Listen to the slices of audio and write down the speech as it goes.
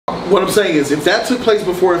What I'm saying is, if that took place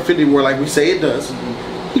before Infinity War, like we say it does,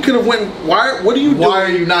 he could have went. What are you doing? Why are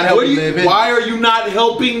you not helping the Avengers? Why are you not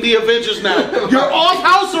helping the Avengers now? You're off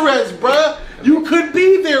house arrest, bruh. You could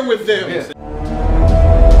be there with them. Yeah.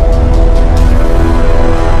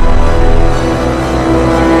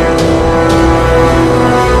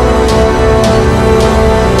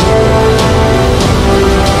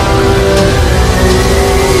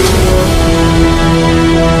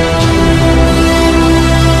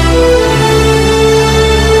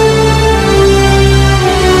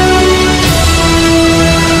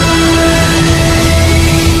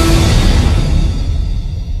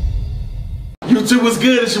 YouTube was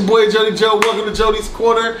good. It's your boy Jody Joe. Welcome to Jody's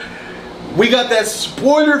Corner. We got that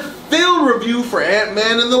spoiler-filled review for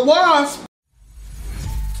Ant-Man and the Wasp.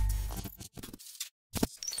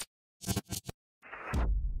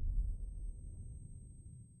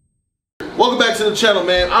 Welcome back to the channel,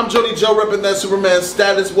 man. I'm Jody Joe, repping that Superman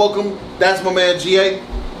status. Welcome. That's my man GA.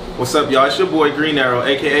 What's up, y'all? It's your boy Green Arrow,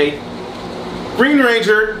 aka Green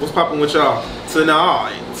Ranger. What's poppin' with y'all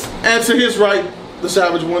tonight? And to his right, the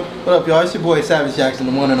Savage one. What up, y'all? It's your boy Savage Jackson,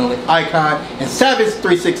 the one and only icon. And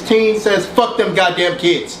Savage316 says, "Fuck them goddamn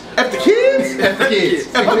kids." F the kids? F the kids.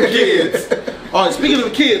 F the kids. Alright, speaking of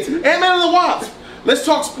the kids, Ant-Man and the Wasp. Let's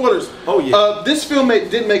talk spoilers. Oh, yeah. This film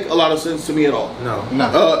didn't make a lot of sense to me at all. No.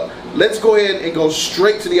 Let's go ahead and go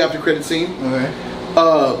straight to the after credit scene. Okay.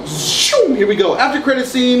 Here we go. After credit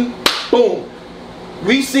scene, boom.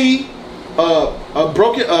 We see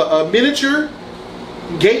a miniature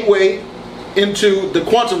gateway into the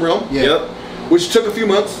quantum realm. Yeah. Yep. Which took a few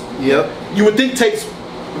months. Yep. You would think takes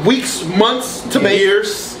weeks, months to make.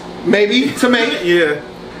 Years. Maybe to make. Yeah.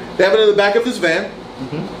 They have it in the back of his van.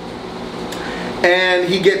 And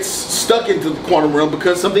he gets stuck into the quantum realm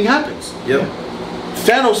because something happens. Yep.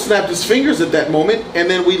 Thanos snapped his fingers at that moment, and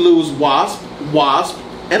then we lose Wasp,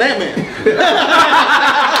 and Ant-Man.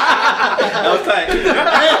 That was tight.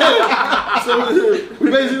 So we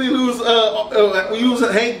basically lose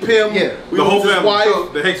Hank Pym. Yeah. We The lose whole his family.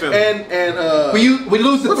 wife. The Hanks family. And we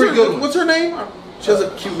lose the three good ones. What's her name? She has a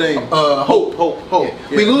cute name. Hope. Hope.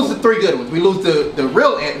 Yeah. We lose the three good ones. We lose the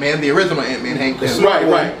real Ant-Man, the original Ant-Man, Hank Pym.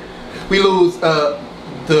 Right. We lose the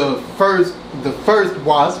first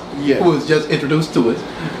Wasp, who was just introduced to us,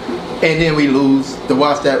 and then we lose the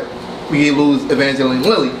Wasp that we lose Evangeline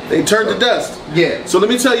Lilly. They turned to dust. Yeah. So let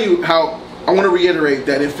me tell you how. I want to reiterate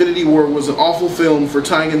that Infinity War was an awful film for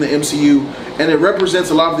tying in the MCU, and it represents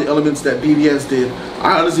a lot of the elements that BVS did.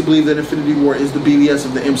 I honestly believe that Infinity War is the BVS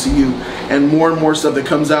of the MCU, and more stuff that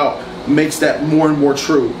comes out makes that more and more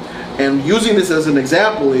true. And using this as an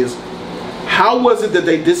example is, how was it that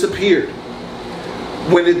they disappeared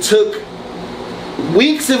when it took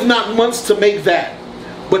weeks, if not months, to make that?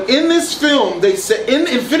 But in this film, they said, in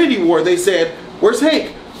Infinity War, they said, "Where's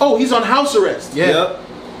Hank? Oh, he's on house arrest." Yeah. Yep.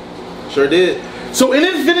 Sure did. So in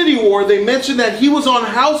Infinity War, they mentioned that he was on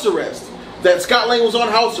house arrest. That Scott Lang was on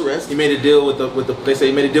house arrest. He made a deal with the. They say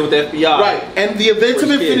he made a deal with the FBI. Right. And the events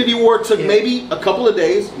of Infinity War took maybe a couple of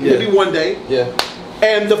days, maybe one day. Yeah.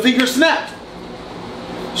 And the finger snapped.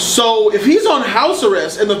 So if he's on house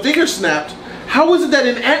arrest and the finger snapped, how is it that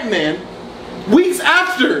in Ant-Man, weeks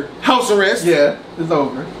after house arrest, it's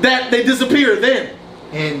over, that they disappear then?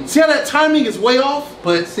 And see how that timing is way off?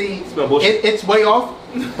 But see, it's way off.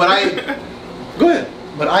 But go ahead.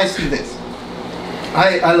 But I see this.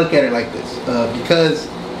 I look at it like this because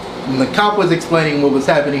when the cop was explaining what was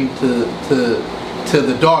happening to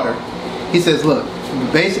the daughter, he says, "Look,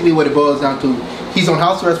 basically what it boils down to, he's on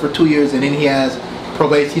house arrest for 2 years, and then he has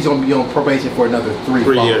probation. He's going to be on probation for another 3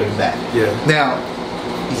 following years. that. Yeah. Now,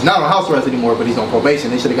 he's not on house arrest anymore, but he's on probation.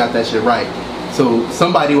 They should have got that shit right. So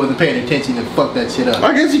somebody wasn't paying attention and fucked that shit up.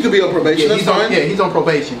 I guess he could be on probation. Yeah, that's fine. he's on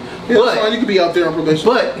probation. Yeah, that's fine. You could be out there on probation.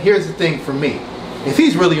 But here's the thing for me: if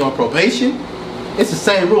he's really on probation, it's the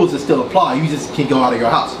same rules that still apply. You just can't go out of your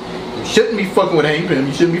house. You shouldn't be fucking with Hank Pym.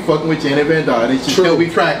 You shouldn't be fuking with Janet Van Dyne. They should still be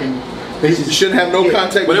tracking. They shouldn't have no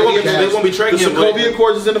contact. But they won't be tracking the him. Sokovia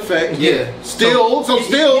Accords is in effect. Yeah. Still,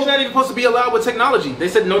 he's not even supposed to be allowed with technology. They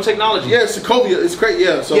said no technology. Yeah, Sokovia is great.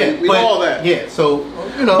 Yeah, so we know all that. Yeah, so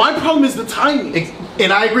you know. My problem is the timing.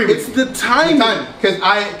 And I agree with you. It's the timing.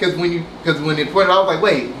 Because when it pointed out, I was like,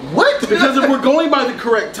 wait, what? Because if we're going by the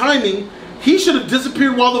correct timing, he should have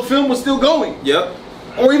disappeared while the film was still going. Yep.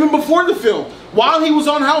 Or even before the film, while he was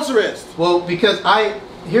on house arrest. Well, because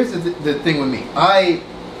here's the thing with me.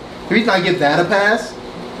 The reason I give that a pass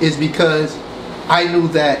is because I knew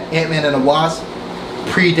that Ant-Man and the Wasp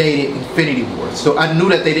predated Infinity War. So I knew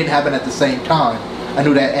that they didn't happen at the same time. I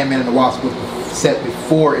knew that Ant-Man and the Wasp was set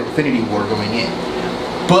before Infinity War going in.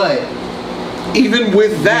 But even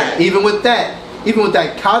with that, even with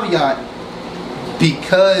that caveat,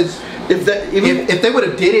 because if they would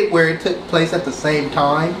have did it where it took place at the same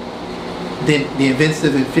time, then the events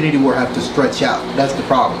of Infinity War have to stretch out. That's the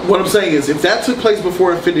problem. What I'm saying is, if that took place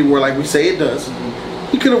before Infinity War, like we say it does,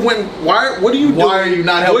 he could have went. What are you doing? Why are you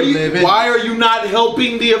not helping the Avengers? Why are you not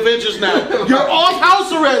helping the Avengers now? You're off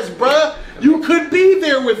house arrest, bruh. You could be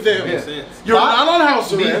there with them. Yeah. You're not on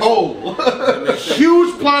house arrest. Hole.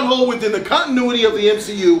 Huge plot hole within the continuity of the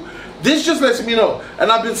MCU. This just lets me know,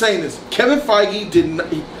 and I've been saying this. Kevin Feige didn't.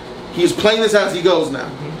 He's playing this as he goes now.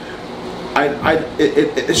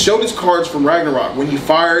 It showed his cards from Ragnarok when he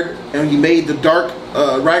fired and he made the dark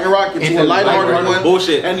Ragnarok into a lighthearted one.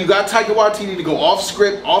 Bullshit. And you got Taika Waititi to go off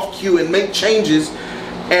script, off cue, and make changes.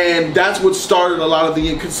 And that's what started a lot of the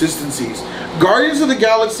inconsistencies. Guardians of the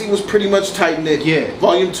Galaxy was pretty much tight knit. Yeah.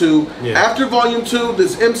 Volume 2. Yeah. After Volume 2,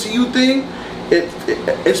 this MCU thing,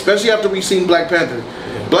 especially after we've seen Black Panther.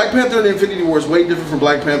 Black Panther and Infinity War is way different from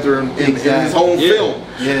Black Panther in his own film.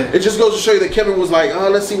 Yeah. It just goes to show you that Kevin was like, oh,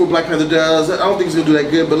 let's see what Black Panther does. I don't think he's going to do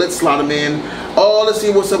that good, but let's slot him in. Oh, let's see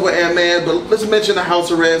what's up with Ant-Man, but let's mention the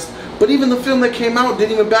house arrest. But even the film that came out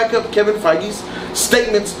didn't even back up Kevin Feige's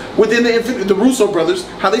statements within the Russo brothers,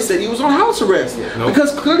 how they said he was on house arrest. Yeah. Nope.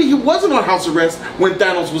 Because clearly he wasn't on house arrest when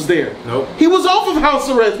Thanos was there. Nope. He was off of house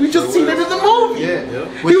arrest. We just seen it in the movie.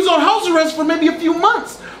 Yeah. He was on house arrest for maybe a few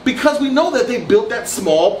months. Because we know that they built that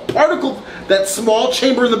small particle, that small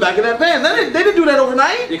chamber in the back of that van. They didn't do that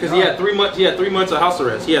overnight. Because he had 3 months. He had 3 months of house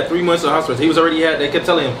arrest. He had 3 months of house arrest. He was already had. They kept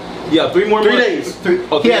telling him, "Yeah, 3 more 3 months."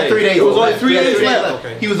 days. He had 3 days. It was only left. 3 He had days 3 left.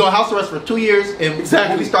 Okay. He was on house arrest for 2 years, and Exactly.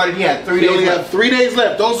 when we started, he had 3 He days only had left. 3 days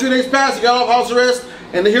left. Those 3 days passed. He got off house arrest,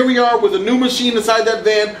 and here we are with a new machine inside that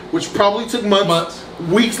van, which probably took months.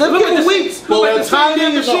 Weeks. Let's Look give at it the weeks. Look at the timing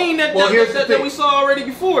same is machine off. that we saw already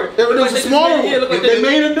before. It was Look a like smaller one. They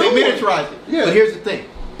made a new They one. miniaturized it. Yeah. But here's the thing: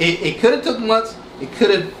 it could have took months. It could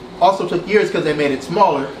have also took years because they made it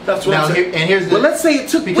smaller. That's what I'm saying. And here's the. Well, let's say it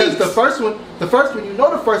took because weeks. the first one, the first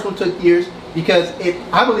one took years because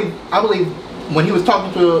I believe when he was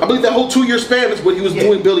talking to. I believe that whole 2 year span is what he was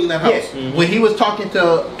doing building that house. Yeah. When he was talking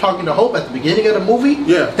to Hope at the beginning of the movie,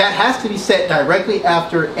 that has to be set directly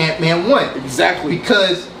after Ant-Man 1. Exactly.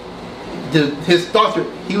 Because his thoughts were,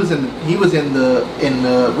 he was in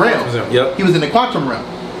the realm. Yep. He was in the quantum realm,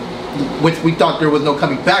 which we thought there was no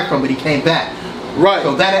coming back from, but he came back. Right.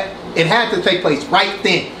 So that it had to take place right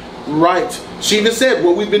then. Right. She even said,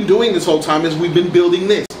 what we've been doing this whole time is we've been building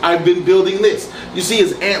this. I've been building this. You see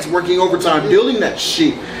his ants working overtime building that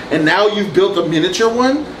shit. And now you've built a miniature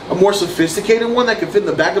one, a more sophisticated one that can fit in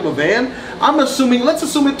the back of a van. Let's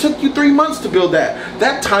assume it took you 3 months to build that.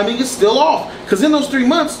 That timing is still off. Because in those 3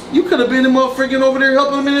 months, you could have been freaking over there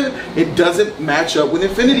helping a minute. It doesn't match up with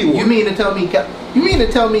Infinity War. You mean to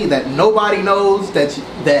tell me that nobody knows that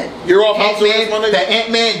You're off house arrest, my nigga? That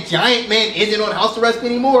Ant-Man, Giant Man isn't on house arrest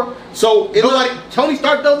anymore? So Tony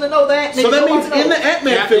Stark doesn't know that. So that means in the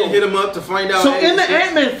Ant-Man film, hit him up to find out. So in the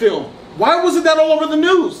Ant-Man film, why wasn't that all over the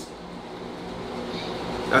news?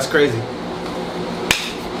 That's crazy.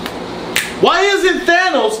 Why isn't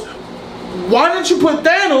Thanos? Why didn't you put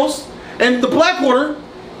Thanos and the Black Order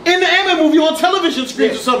in the Ant-Man movie on television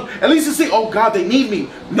screens or something? At least to say, oh God, they need me.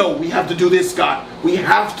 No, we have to do this, Scott. We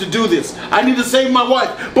have to do this. I need to save my wife,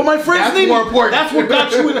 but my friends need me. Important. That's what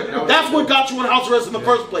got you in. That's what got you in house arrest in the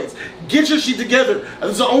first place. Get your shit together. I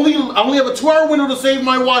only have a 2-hour window to save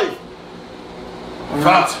my wife.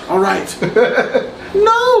 All right.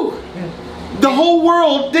 No. The whole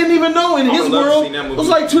world didn't even know. In his world, it was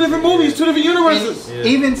like 2 different movies, 2 different universes.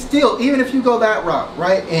 Even still, even if you go that route,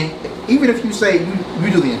 right, and even if you say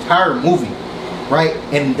you do the entire movie, right,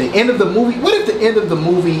 and the end of the movie, what if the end of the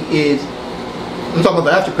movie is, I'm talking about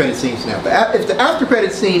the after credit scenes now, if the after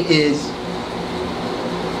credit scene is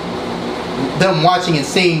them watching and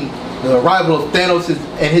seeing the arrival of Thanos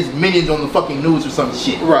and his minions on the fucking news or some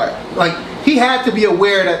shit. Right. Like, he had to be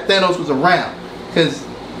aware that Thanos was around. Because,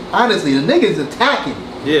 honestly, the nigga's attacking.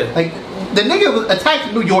 Yeah. Like, the nigga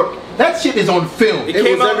attacked New York. That shit is on film. It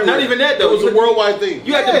came out, everywhere. not even that though. It was a worldwide thing.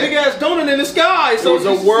 You had the big ass donut in the sky. So it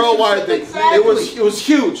was a worldwide thing. Exactly. It was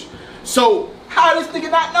huge. So how does this nigga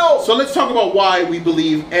not know? So let's talk about why we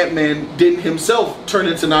believe Ant-Man didn't himself turn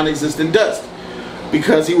into non-existent dust.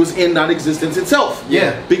 Because he was in non-existence itself.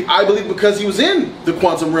 Yeah. I believe because he was in the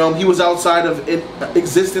quantum realm, he was outside of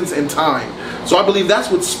existence and time. So I believe that's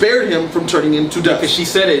what spared him from turning into dust. Because she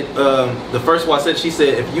said it, the first one said, she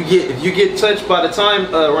said, if you get touched by the time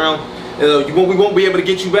around, we won't be able to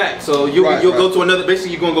get you back. So you'll go to another.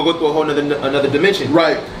 Basically, you're gonna go to a whole another dimension.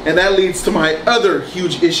 Right, and that leads to my other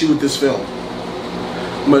huge issue with this film.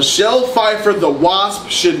 Michelle Pfeiffer, the Wasp,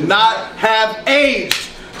 should not have aged.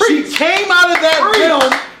 She came out of that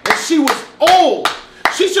film and she was old.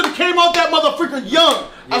 She should have came out that motherfucker young.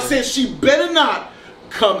 Yeah. I said she better not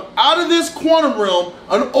come out of this quantum realm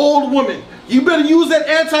an old woman. You better use that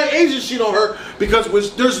anti-aging shit on her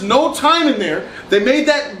because there's no time in there. They made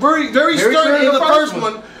that very, very stern in the first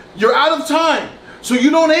one. You're out of time, so you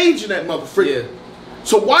don't age in that motherfucker. Yeah.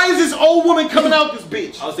 So why is this old woman coming out this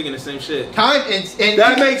bitch? I was thinking the same shit. Time and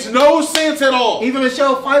that makes no sense at all. Even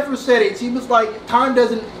Michelle Pfeiffer said it. She was like, time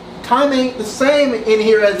ain't the same in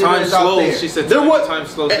here as it is out there. She said time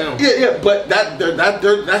slows down. Yeah, but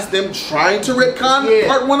that's them trying to retcon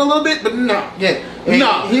part one a little bit, but nah. Yeah.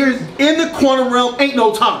 Here's in the quantum realm ain't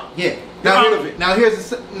no time. Yeah. Now here's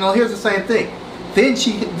the same thing. Then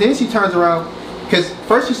she turns around. Because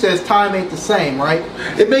first she says time ain't the same, right?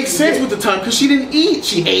 It makes sense with the time because she didn't eat.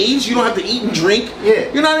 She aged. You don't have to eat and drink.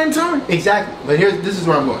 Yeah. You're not in time. Exactly. But this is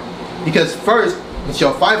where I'm going. Because first,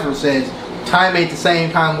 Michelle Pfeiffer says time ain't the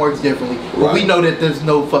same, time works differently. Right. But we know that there's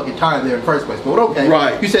no fucking time there in the first place. But okay.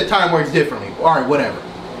 Right. You said time works differently. All right, whatever.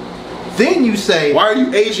 Then you say, why are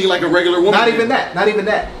you aging like a regular woman? Not even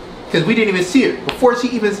that. Because we didn't even see her. Before we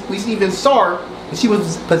even saw her, and she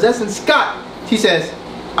was possessing Scott, she says,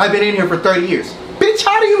 I've been in here for 30 years. Bitch,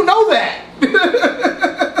 how do you know that?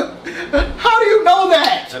 How do you know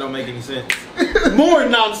that? That don't make any sense. More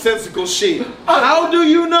nonsensical shit. How do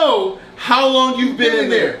you know how long you've been in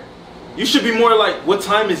there? You should be more like, what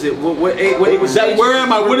time is it? What was that? Where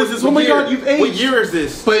am I? What is this? Oh my God, you've aged. What year is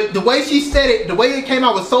this? But the way she said it, the way it came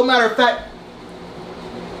out was so matter of fact.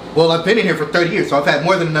 Well, I've been in here for 30 years, so I've had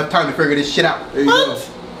more than enough time to figure this shit out. There you go.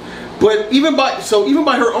 But even by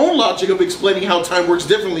her own logic of explaining how time works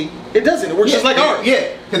differently, it doesn't. It works just like ours.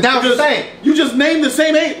 Yeah, because now it's the same. You just named the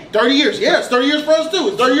same age. 30 years. Yeah, it's 30 years for us too.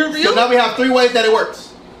 It's 30 years for you. So now we have three ways that it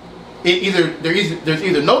works. There's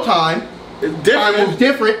either no time, time moves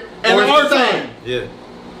different, and or our it's the time. same. Yeah.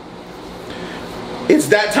 It's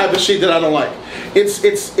that type of shit that I don't like. It's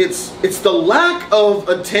the lack of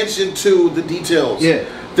attention to the details. Yeah.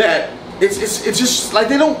 That it's just like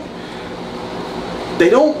they don't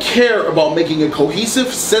care about making a cohesive,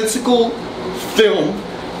 sensical film.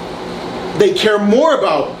 They care more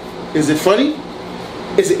about, is it funny?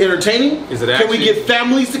 Is it entertaining? Is it action? Can we get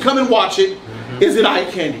families to come and watch it? Mm-hmm. Is it eye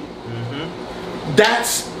candy? Mm-hmm.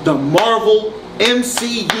 That's the Marvel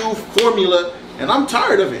MCU formula, and I'm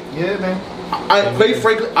tired of it. Yeah, man. Quite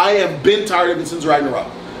frankly, I have been tired of it since Ragnarok.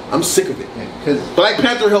 I'm sick of it. Yeah, Black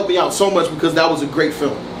Panther helped me out so much because that was a great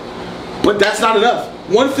film. But that's not enough.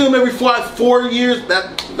 One film every 4 years,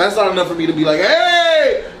 that's not enough for me to be like,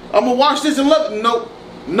 hey, I'm gonna watch this and love it.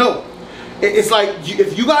 No. It's like,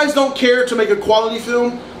 if you guys don't care to make a quality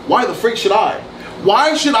film, why the freak should I?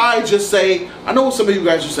 Why should I just say, I know what some of you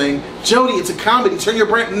guys are saying, Jody, it's a comedy, turn your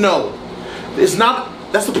brand. No, it's not.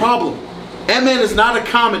 That's the problem. Ant-Man is not a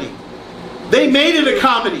comedy. They made it a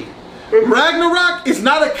comedy. Ragnarok is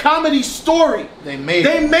not a comedy story. They made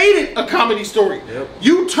it a comedy story. Yep.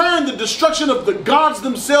 You turn the destruction of the gods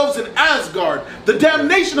themselves in Asgard, the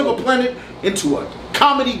damnation of a planet, into a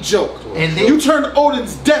comedy joke. And then you turned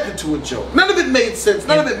Odin's death into a joke. None of it made sense.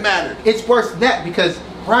 None of it mattered. It's worse than that because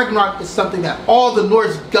Ragnarok is something that all the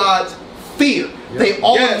Norse gods fear. Yes. They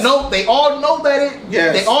all know. They all know that it.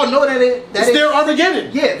 Yes. They all know that it. It's their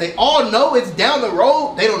Armageddon. Yeah. They all know it's down the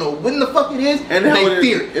road. They don't know when the fuck it is. And they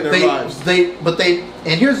fear it in their lives.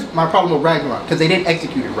 And here's my problem with Ragnarok because they didn't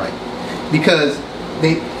execute it right. Because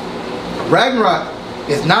Ragnarok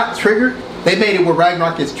is not triggered. They made it where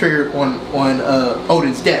Ragnarok is triggered on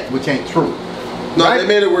Odin's death, which ain't true. No, they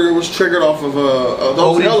made it where it was triggered off of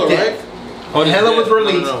Odin's Hela, right? Hela was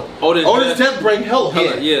released. No. Odin's death bring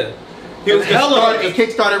Hela. Yeah. He was it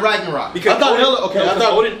kickstarted Ragnarok. Because I thought Hela. Okay, I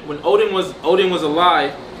thought when Odin was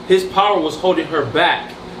alive, his power was holding her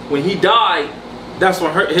back. When he died, that's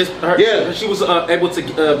when she was able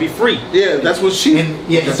to be free. Yeah, that's what she.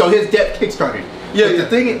 So his death kickstarted. Yeah.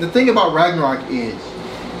 The thing about Ragnarok is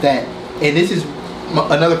that, and this is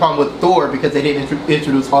another problem with Thor because they didn't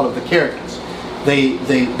introduce all of the characters. They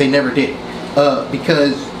never did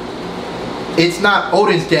because it's not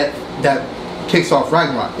Odin's death that kicks off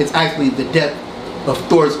Ragnarok. It's actually the death of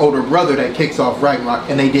Thor's older brother that kicks off Ragnarok.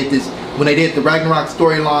 And they did this when they did the Ragnarok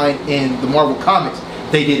storyline in the Marvel comics.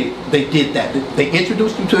 They did that. They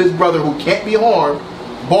introduced him to his brother who can't be harmed,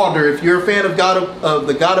 Baldur. If you're a fan of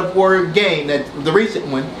the God of War game, that the recent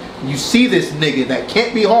one, you see this nigga that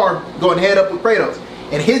can't be harmed going head up with Kratos,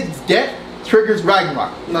 and his death triggers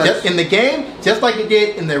Ragnarok. Nice. Just in the game, just like it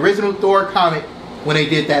did in the original Thor comic. When they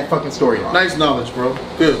did that fucking storyline. Nice knowledge, bro.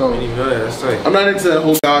 Good. I didn't even know that. That's tight. I'm not into that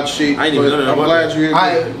whole God shit. I didn't even know that. I'm glad you're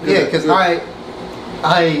into it. Because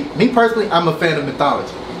me personally, I'm a fan of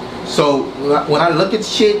mythology. So when I look at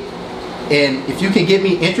shit, and if you can get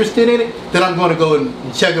me interested in it, then I'm going to go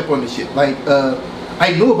and check up on the shit. Like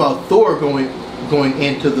I knew about Thor going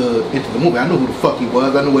into the movie. I knew who the fuck he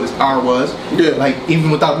was. I knew what his power was. Yeah. Like even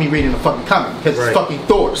without me reading the fucking comic, because it's fucking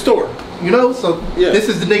Thor. You know, so this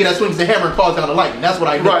is the nigga that swings the hammer and calls down the lightning. That's what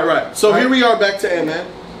I know. Right. So here we are back to Ant-Man.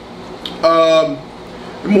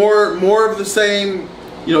 More of the same.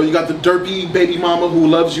 You know, you got the derpy baby mama who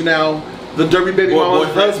loves you now. The derpy baby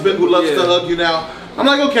mama's husband who loves to hug you now. I'm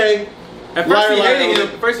like, okay. At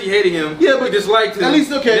first he hated him. Yeah, but he disliked him. At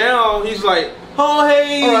least okay. Now he's like, oh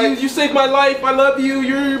hey, you saved my life. I love you.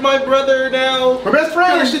 You're my brother now. My best friend. What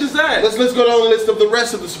kind of shit is that? Let's go down the list of the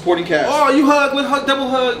rest of the supporting cast. Oh, you hug. Let's hug. Double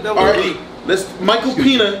hug. All right. Let's Michael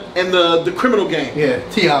Pena and the criminal gang. Yeah,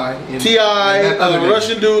 T.I.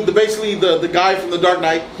 Russian dude, basically the guy from The Dark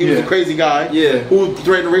Knight. He was the crazy guy. Yeah. Who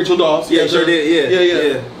threatened Rachel Dawes. Yeah, sure did.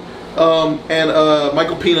 Yeah. And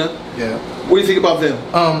Michael Pena. Yeah. What do you think about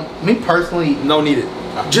them? Me personally, no needed.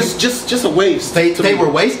 Just a waste. They were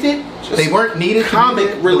wasted. They weren't needed.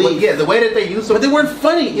 Comic relief. Yeah, the way that they used them, but they weren't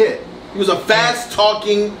funny. Yeah. He was a fast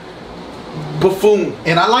talking buffoon.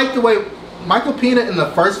 And I like the way Michael Pena in the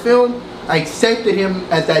first film. I accepted him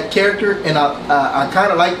as that character, and I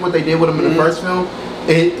kind of liked what they did with him in the first film.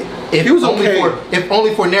 He was if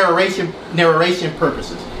only for narration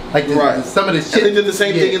purposes. Like some of the shit. And they did the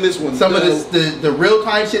same thing in this one. Some of the real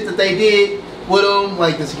time shit that they did with him,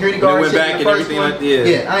 like the security guard shit in the first one.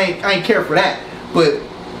 Yeah, I ain't care for that. But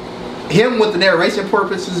him with the narration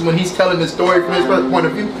purposes, when he's telling the story from his point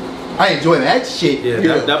of view, I enjoy that shit.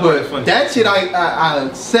 Yeah, that part is funny. That shit I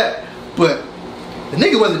accept, but the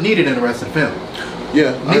nigga wasn't needed in the rest of the film.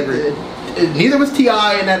 Yeah, I agree. Neither was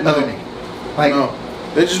T.I. and that other nigga. Like,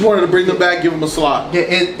 they just wanted to bring them back, give them a slot. Yeah,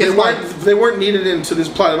 they weren't needed into this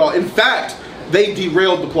plot at all. In fact, they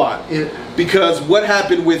derailed the plot because what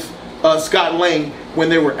happened with Scott Lang when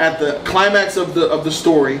they were at the climax of the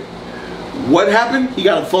story? What happened? He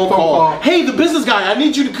got a phone call. Hey, the business guy, I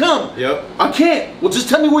need you to come. Yep. I can't. Well, just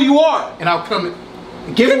tell me where you are, and I'll come.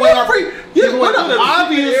 Give away our free. What an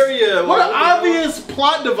obvious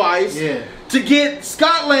plot device to get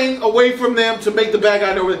Scott Lang away from them to make the bad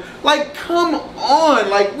guy know. Like, come on.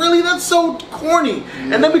 Like, really? That's so corny.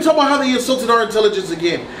 And then we talk about how they insulted our intelligence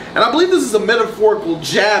again. And I believe this is a metaphorical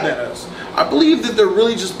jab at us. I believe that they're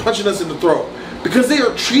really just punching us in the throat because they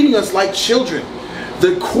are treating us like children.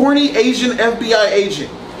 The corny Asian FBI agent,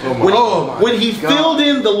 when he filled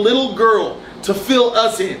in the little girl to fill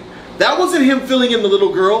us in. That wasn't him filling in the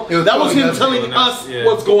little girl. That was him telling us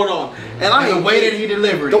what's going on. And the way that he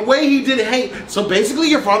delivered it. The way he did it. So basically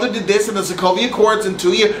your father did this in the Sokovia Accords in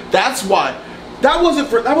 2 years. That's why. That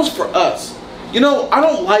was for us. You know, I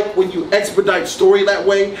don't like when you expedite story that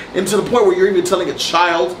way and to the point where you're even telling a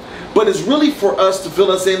child. But it's really for us to fill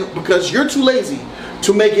us in because you're too lazy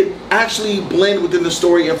to make it actually blend within the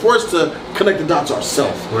story and for us to connect the dots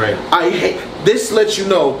ourselves. Right. This lets you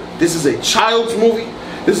know this is a child's movie.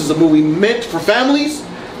 This is a movie meant for families,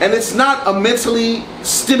 and it's not a mentally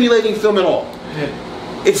stimulating film at all.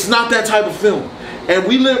 Yeah. It's not that type of film. And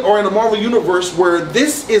we live in a Marvel universe where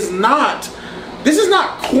this is not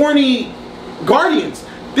corny Guardians.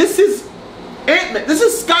 This is Ant-Man. This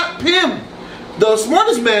is Scott Pym. The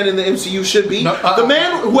smartest man in the MCU should be the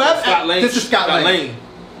man who has Scott Lang. This is Scott Lang.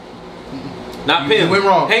 Not Pym. You went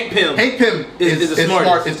wrong. Hank Pym. Hank Pym is the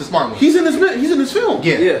smart one. He's in this film.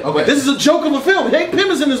 Yeah. Okay. This is a joke of a film. Hank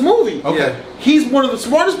Pym is in this movie. Okay. Yeah. He's one of the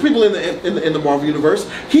smartest people in the Marvel universe.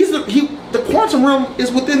 The quantum realm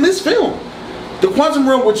is within this film. The quantum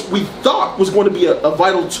realm, which we thought was going to be a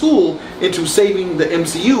vital tool into saving the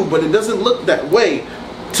MCU, but it doesn't look that way.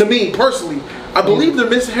 To me personally, I believe they're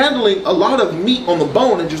mishandling a lot of meat on the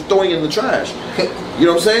bone and just throwing it in the trash. You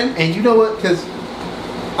know what I'm saying? And you know what? Because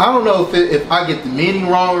I don't know if I get the meaning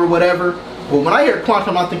wrong or whatever, but when I hear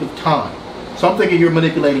quantum, I think of time. So I'm thinking you're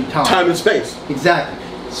manipulating time. Time and space. Exactly.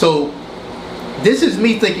 So this is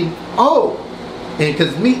me thinking, and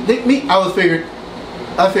because I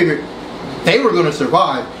figured they were going to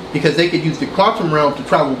survive because they could use the quantum realm to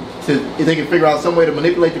travel if they could figure out some way to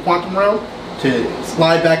manipulate the quantum realm to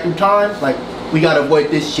slide back through time. Like, we got to avoid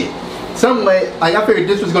this shit. Some way, like, I figured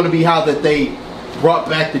this was going to be how that they brought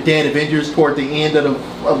back the dead Avengers toward the end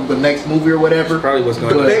of the next movie or whatever. That's probably what's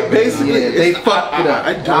going to happen. Basically, they fucked it up.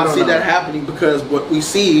 I don't see that happening because what we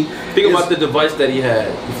see. Think about the device that he had.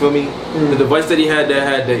 You feel me? The device that he had that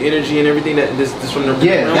had the energy and everything that this from the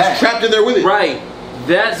that's trapped in there with it. Right.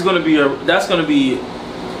 That's gonna be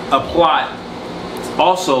a plot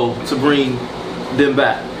also to bring them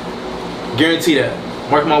back. Guarantee that.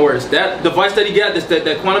 Mark my words. That device that he got,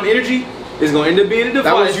 that quantum energy, It's going to end up being a device.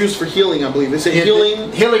 That was used for healing, I believe. They said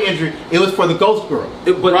healing injury. It was for the Ghost Girl.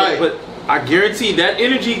 But I guarantee that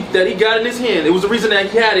energy that he got in his hand, it was the reason that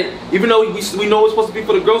he had it. Even though we know it's supposed to be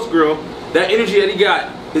for the Ghost Girl, that energy that he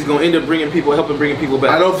got is going to end up helping bring people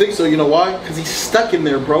back. I don't think so. You know why? Because he's stuck in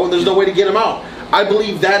there, bro, and there's no way to get him out. I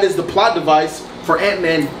believe that is the plot device for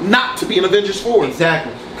Ant-Man not to be in Avengers 4.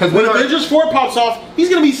 Exactly. Because when Avengers 4 pops off, he's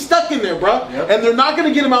going to be stuck in there, bro. Yep. And they're not going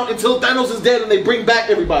to get him out until Thanos is dead and they bring back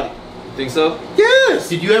everybody. Think so? Yes.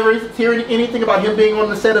 Did you ever hear anything about him being on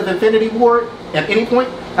the set of Infinity War at any point?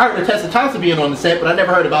 I heard of Tessa Thompson being on the set, but I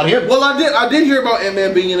never heard about him. Well, I did hear about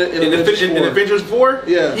Ant-Man being in Avengers 4.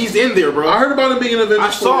 Yeah, he's in there, bro. I heard about him being in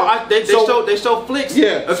Avengers 4. They showed flicks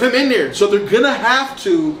of him in there. So they're gonna have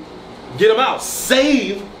to get him out,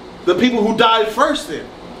 save the people who died first. Then,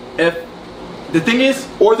 if the thing is,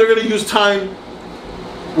 or they're gonna use time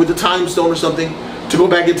with the time stone or something to go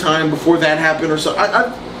back in time before that happened or something.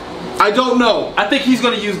 I don't know. I think he's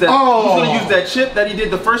gonna use that. Oh. He's gonna use that chip that he did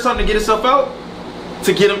the first time to get himself out.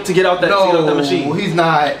 To get out that machine. No, he's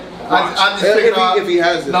not. I just figured out if he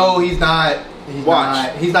has it. No, he's not.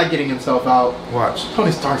 He's not getting himself out. Watch.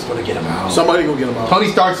 Tony Stark's gonna get him out. Somebody gonna get him out. Tony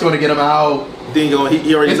Stark's gonna get him out. Then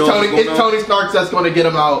he already knows what's going on. Tony Stark that's gonna get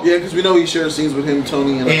him out. Yeah, because we know he shares scenes with him,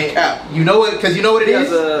 Tony, and Cap. You know what? Because you know what it he is.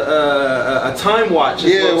 Has a time watch.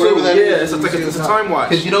 Yeah, whatever that is. It's a time watch.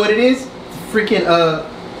 Because you know what it is? Freaking.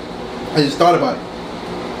 I just thought about it.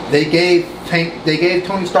 They gave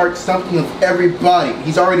Tony Stark something of everybody.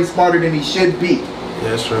 He's already smarter than he should be. Yeah,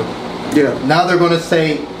 that's true. Yeah. Now they're gonna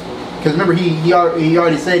say, because remember he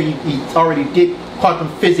already said he already did quantum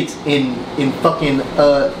physics in fucking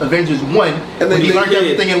Avengers 1, and then he learned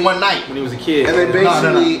everything in one night. When he was a kid. And then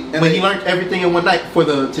basically, when he learned everything in one night for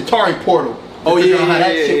the Chitauri portal. Oh yeah, how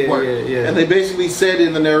that shit worked. Yeah. And they basically said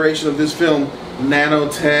in the narration of this film,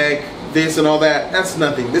 nanotech, this and all that, that's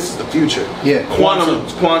nothing. This is the future. Yeah. Quantum.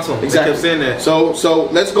 Exactly. They kept saying that. So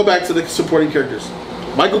let's go back to the supporting characters.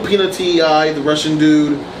 Michael Pena, T.I., the Russian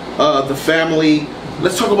dude, the family.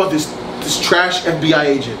 Let's talk about this trash FBI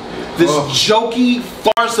agent. This jokey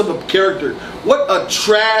farce of a character. What a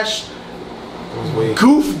trash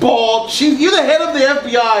goofball. You're the head of the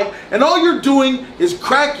FBI, and all you're doing is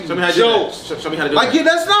cracking jokes. Show me how to do that. Like,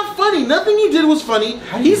 that's not funny. Nothing he did was funny.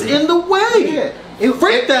 He's in the way. Yeah.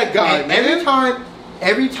 Frick that guy, man.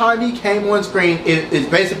 Every time he came on screen, it's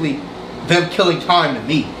basically them killing time to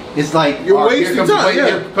me. It's like you're wasting time.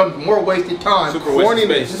 Here comes more wasted time.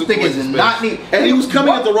 This thing is not neat. And he was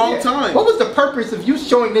coming at the wrong time. What was the purpose of you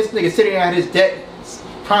showing this nigga sitting at his desk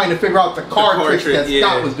trying to figure out the card tricks that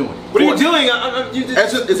Scott was doing? What are you doing?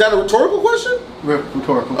 Is that a rhetorical question?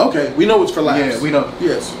 Rhetorical. Okay, we know it's for laughs. Yeah, we know.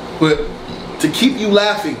 Yes. But to keep you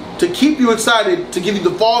laughing, to keep you excited, to give you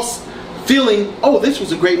the false feeling, oh, this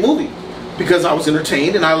was a great movie. Because I was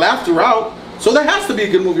entertained and I laughed throughout. So that has to be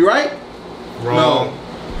a good movie, right? Wrong. No.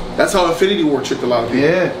 That's how Infinity War tricked a lot of people.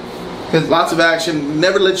 Yeah. Because lots of action,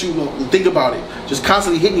 never let you think about it. Just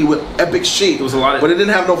constantly hitting you with epic shit. It was a lot of, but it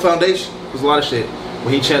didn't have no foundation. It was a lot of shit.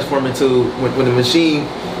 When he transformed into, when the machine,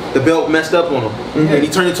 the belt messed up on him, and he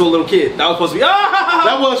turned into a little kid. That was supposed to be,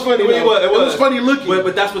 that was funny. It was funny looking.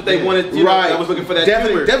 But that's what they wanted. I was looking for that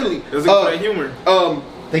humor. Definitely. It was looking for that humor.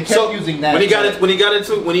 They kept using that.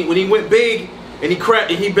 When he went big, and he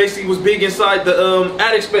cracked, and he basically was big inside the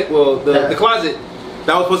attic the closet.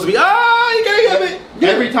 That was supposed to be, you can't have it. Yeah.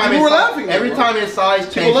 Every time his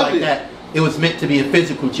size changed like that, it was meant to be a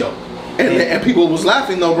physical joke. And people was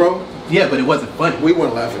laughing though, bro. Yeah, but it wasn't funny. We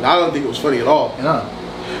weren't laughing. I don't think it was funny at all. No.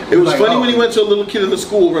 It was funny when he went to a little kid in the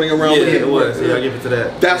school running around. Yeah, it was. Yeah, I give it to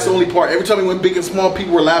that. That's the only part. Every time he went big and small,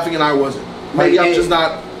 people were laughing and I wasn't. Maybe I'm just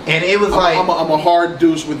not. And it was I'm a hard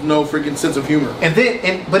douche with no freaking sense of humor.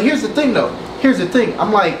 But here's the thing though.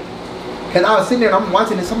 I'm like, and I was sitting there and I'm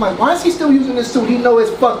watching this. I'm like, why is he still using this suit? He know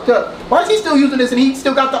it's fucked up. Why is he still using this and he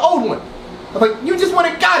still got the old one? I'm like, you just went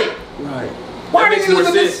and got it. Right. Why are you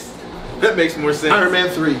using this? That makes more sense. Iron Man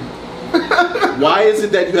 3. Why is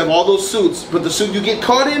it that you have all those suits, but the suit you get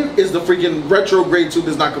caught in is the freaking retrograde suit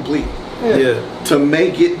that's not complete? Yeah. To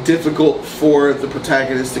make it difficult for the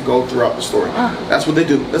protagonist to go throughout the story. That's what they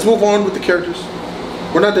do. Let's move on with the characters.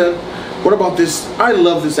 We're not done. What about this? I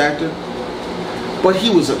love this actor, but he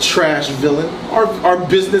was a trash villain. Our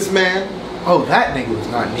businessman. Oh, that nigga was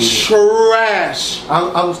not needed. Trash.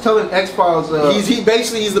 I was telling X-Files. He's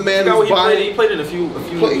the man who's buying. He played in a few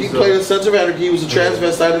movies. He played in Sons of Anarchy. He was a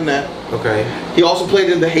transvestite in that. Okay. He also played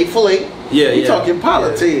in The Hateful Eight. Yeah, He talking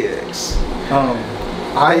politics. He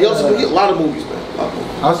also did a lot of movies,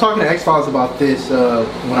 man. I was talking to X-Files about this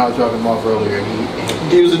when I was dropping him off earlier.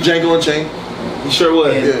 He was a Django Unchained. He sure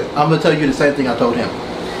was. Yeah. I'm gonna tell you the same thing I told him.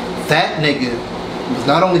 That nigga was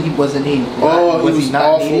not only wasn't he not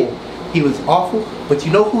awful. needed, he was awful. But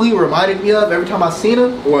you know who he reminded me of every time I seen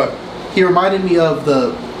him? What? He reminded me of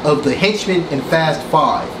the henchman in Fast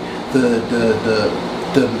 5.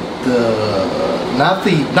 Not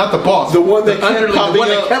the boss. The one that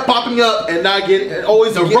kept popping up and not getting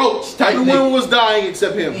always the roach type. Everyone was dying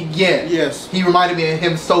except him. Yeah. Yes. He reminded me of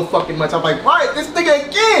him so fucking much. I'm like, right, this nigga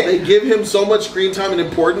again. They give him so much screen time and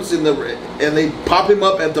importance and they pop him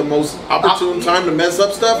up at the most opportune time to mess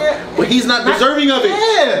up stuff. Yeah. But he's not deserving of it.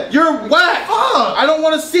 Yeah. You're whack. I don't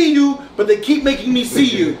want to see you, but they keep making me see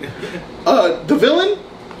you. The villain.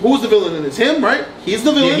 Who's the villain in this? Him, right? He's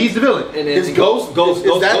the villain. Yeah, he's the villain. And is Ghost?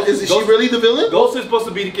 Is she really the villain? Ghost is supposed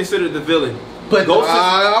to be considered the villain. But Ghost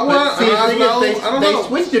they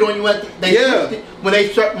switched it on you at switched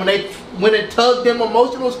it when they went and tugged them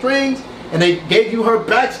emotional strings and they gave you her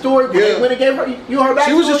backstory. When they went and gave you her backstory.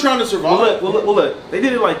 She was just trying to survive. Well, look. They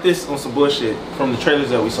did it like this on some bullshit from the trailers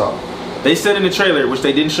that we saw. They said in the trailer, which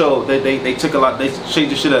they didn't show, they took a lot. They changed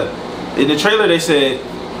the shit up. In the trailer, they said.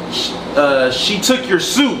 She took your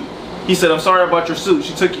suit. He said, "I'm sorry about your suit.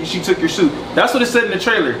 She took your suit." That's what it said in the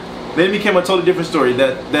trailer. Then it became a totally different story.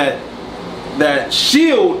 That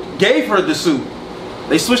Shield gave her the suit.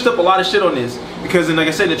 They switched up a lot of shit on this because, like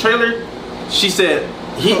I said in the trailer, she said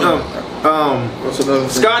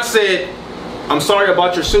Scott said, "I'm sorry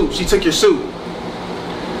about your suit. She took your suit."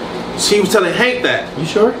 She was telling Hank that. You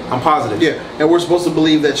sure? I'm positive. Yeah, and we're supposed to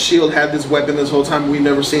believe that S.H.I.E.L.D. had this weapon this whole time. We've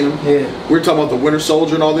never seen him. Yeah. We're talking about the Winter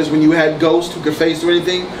Soldier and all this. When you had Ghost who could face through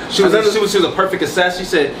anything. She was a perfect assassin. She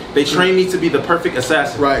said, they trained me to be the perfect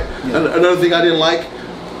assassin. Right. Yeah. Another thing I didn't like,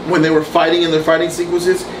 when they were fighting in their fighting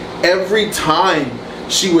sequences, every time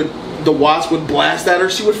the Wasp would blast at her,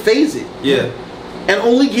 she would phase it. Yeah. And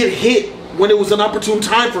only get hit when it was an opportune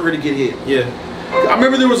time for her to get hit. Yeah. I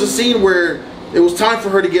remember there was a scene where it was time for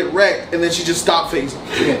her to get wrecked, and then she just stopped phasing.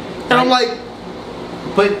 Yeah. And I'm like,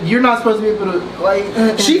 but you're not supposed to be able to,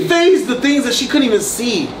 like... She phased the things that she couldn't even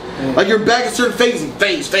see. Yeah. Like your back is certain phasing.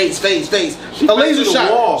 Phase. A laser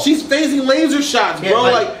shot. Wall. She's phasing laser shots, bro.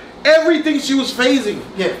 Like everything she was phasing.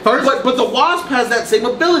 Yeah. But the Wasp has that same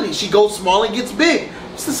ability. She goes small and gets big.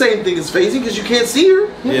 It's the same thing as phasing because you can't see her.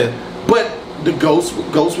 Yeah. But the Ghost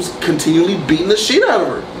was continually beating the shit out of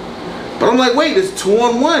her. But I'm like, wait, it's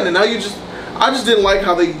 2-on-1, and now I just didn't like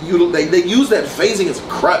how they used that phasing as a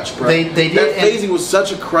crutch, bro. They did. That phasing was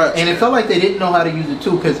such a crutch. And it felt like they didn't know how to use it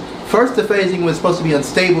too, because first the phasing was supposed to be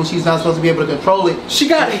unstable. She's not supposed to be able to control it. She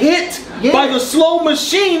got hit by the slow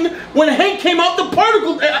machine when Hank came out the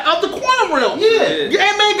quantum realm. Yeah.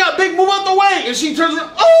 Ant-Man got big, move out the way, and she turns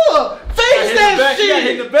around. Oh, phase that shit.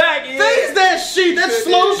 Hit the back. Yeah. Phase that shit. That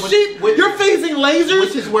slow shit. You're phasing lasers,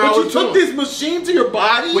 which is where but you took this machine to your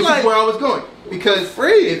body. Which is where I was going. Because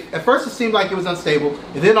at first it seemed like it was unstable,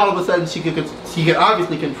 and then all of a sudden she could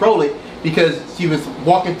obviously control it because she was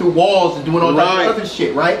walking through walls and doing all that other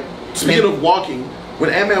shit, right? Speaking of walking, when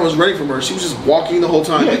Ant-Man was running from her, she was just walking the whole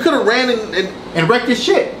time. Yeah. You could have ran and wrecked this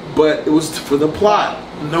shit, but it was for the plot.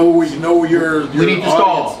 Know your we need to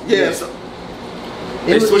stall. Yes. Yeah.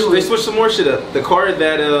 They switched some more shit up. The car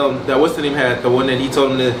that what's the name had, the one that he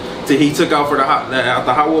told him he took out for the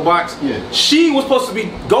Hot Wheel box. Yeah. Ghost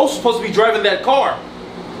was supposed to be driving that car,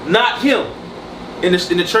 not him. In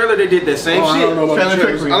the trailer they did that same shit. I don't know about the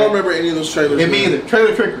trailers. I don't remember any of those trailers. Me either.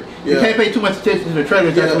 Trailer trickery. You can't pay too much attention to the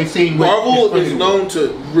trailers that we've seen. Marvel is known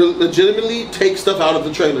to legitimately take stuff out of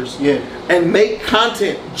the trailers. Yeah. And make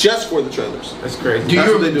content just for the trailers. That's crazy. Do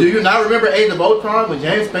you not remember Age of Ultron when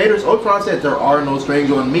James Spader's Ultron said there are no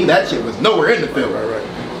strings on me? That shit was nowhere in the film. Right.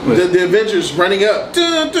 The Avengers running up.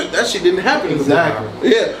 That shit didn't happen.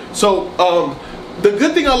 Exactly. Yeah. So the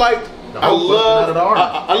good thing I liked. I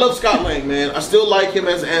love Scott Lang, man. I still like him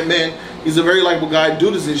as Ant-Man. He's a very likable guy.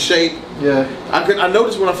 Dude is in shape. Yeah. I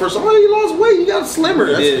noticed when I first saw, he lost weight. He got slimmer.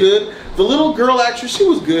 That's good. The little girl actress, she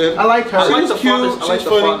was good. I liked her. I like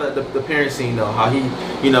the parent scene though. How he,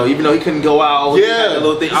 even though he couldn't go out. Yeah.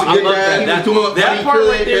 Little thing. I love that part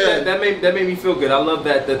right there. That made me feel good. I love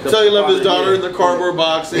that. So he loved his daughter in the cardboard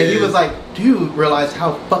box. And he was like, "Do you realize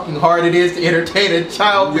how fucking hard it is to entertain a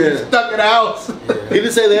child when you're stuck in the house?" Yeah. He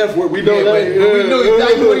didn't say the F word. We know that. We knew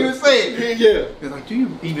exactly what he was saying. Yeah. He was like, "Do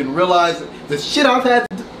you even realize the shit I've had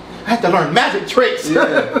to do? I had to learn magic tricks."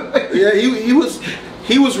 Yeah.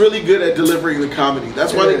 He was really good at delivering the comedy.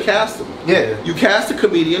 That's why they cast him. Yeah. You cast a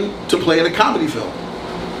comedian to play in a comedy film.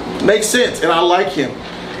 Makes sense, and I like him.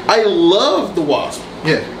 I love the Wasp.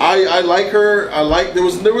 Yeah. I like her. There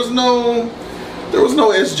was no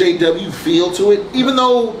SJW feel to it, even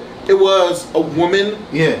though it was a woman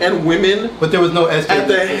and women. But there was no SJW at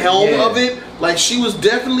the helm of it. Like, she was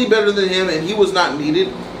definitely better than him, and he was not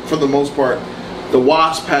needed for the most part. The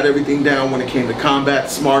Wasp had everything down when it came to combat,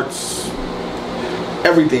 smarts,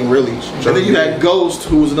 everything really. And then you had Ghost,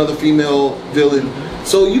 who was another female villain.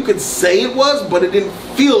 So you could say it was, but it didn't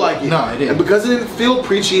feel like it. No, it didn't. And because it didn't feel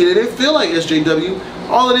preachy, it didn't feel like SJW.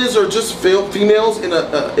 All it is are just females in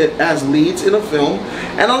as leads in a film.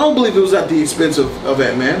 And I don't believe it was at the expense of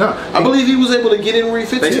Ant-Man. No. I believe he was able to get in where he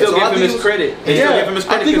fits They in. still So give him his credit.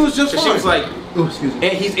 I think it was just She fine. was like, Oh, excuse me.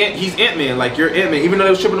 and he's Ant-Man, like you're Ant-Man. Even though they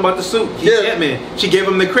was tripping about the suit, he's Yeah. Ant-Man. She gave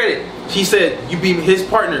him the credit. She said, "You be his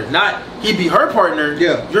partner, not he be her partner.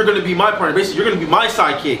 Yeah. You're gonna be my partner. Basically, you're gonna be my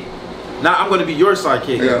sidekick. Not I'm gonna be your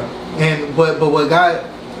sidekick." Yeah. And but what got,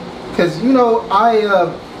 because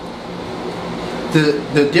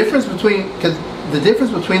the difference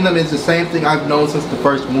between them is the same thing I've known since the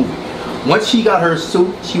first movie. Once she got her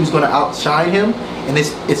suit, she was going to outshine him, and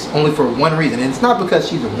it's only for one reason. And it's not because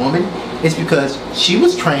she's a woman; it's because she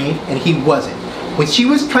was trained and he wasn't. When she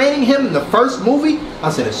was training him in the first movie,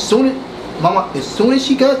 I said, as soon as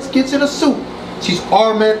she gets in a suit, she's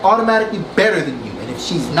automatically better than you. And if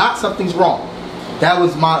she's not, something's wrong. That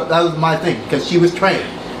was my thing, because she was trained.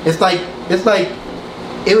 It's like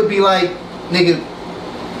it would be like, nigga,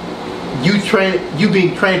 you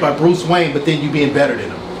being trained by Bruce Wayne, but then you being better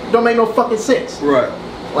than him. It don't make no fucking sense. Right.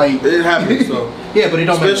 Like It happens though. Yeah, but it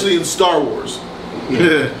don't. Especially in Star Wars.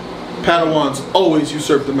 Yeah. Padawans always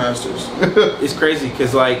usurp the masters. It's crazy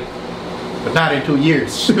because like But not in 2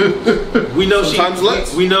 years. we know Sometimes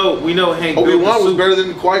less. we know Hank. Obi-Wan built the was suit. better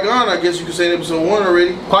than Qui-Gon, I guess you could say in episode 1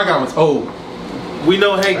 already. Qui-Gon was old. We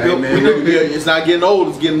know Hank Hey, built. man, We know, it's not getting old,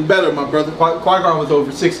 it's getting better, my brother. Qui-Gon was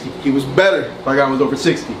over 60. He was better. Qui-Gon was over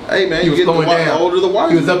 60. Hey, man, He you was get slowing down. the older the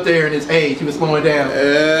wiser. He was up there in his age. He was slowing down.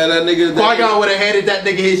 That nigga. Qui-Gon would have handed that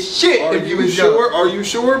nigga his shit Are if he you was sure? young. Are you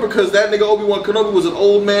sure? Because that nigga Obi-Wan Kenobi was an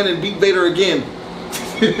old man and beat Vader again.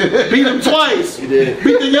 Beat him twice. He did.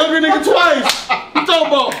 Beat the younger nigga twice. You talking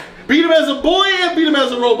about? Beat him as a boy and beat him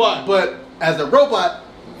as a robot. But as a robot,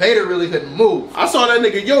 Vader really couldn't move. I saw that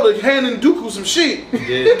nigga Yoda handing Dooku some shit.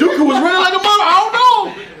 Yeah. Dooku was running like a mother. I don't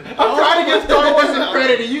know. I'm trying to get Star Wars some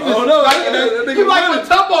credit, and you just Oh, no, like, that nigga you like really- the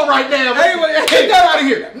Tumbo right now. Hey, Man. wait, Get that out of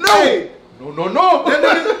here. No. Hey. No. That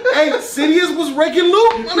nigga, hey, Sidious was raking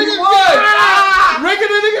Luke. That nigga, was. raking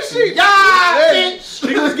the nigga shit. Yeah, Hey, bitch.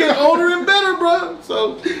 niggas was getting older and better, bro.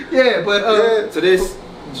 So, Yeah, but yeah. So this,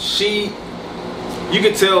 you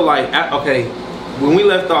could tell like okay, when we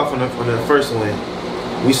left off on the first one,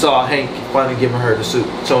 we saw Hank finally giving her the suit,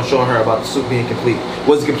 showing her about the suit being complete.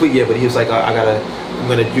 Wasn't complete yet, but he was like,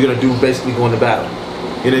 you're gonna do basically go into battle.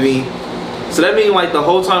 You know what I mean? So that means like the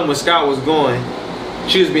whole time when Scott was going,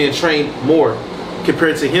 she was being trained more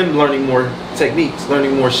compared to him learning more techniques,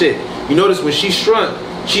 learning more shit. You notice when she shrunk,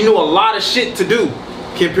 she knew a lot of shit to do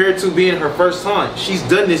compared to being her first time. She's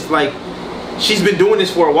done this like, she's been doing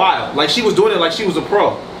this for a while. Like she was doing it like she was a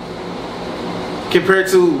pro. Compared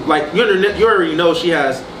to like, you already know she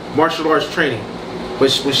has martial arts training.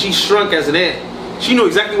 But when she shrunk as an ant, she knew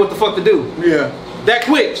exactly what the fuck to do. Yeah. That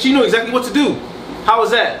quick, she knew exactly what to do. How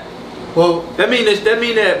was that? well, That mean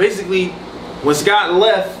that basically when Scott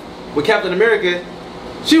left with Captain America,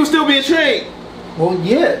 she was still being trained.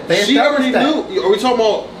 yeah. They She already established that. knew. Are we talking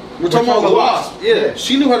about? We're talking about the Wasp. Yeah.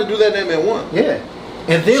 She knew how to do that in Ant-Man 1. Yeah,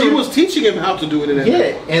 and then She was teaching him how to do it in Ant-Man.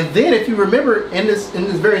 Yeah, and then if you remember in this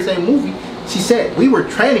very same movie, she said we were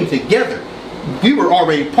training together. We were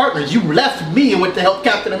already partners. You left me and went to help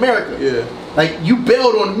Captain America. Yeah. Like you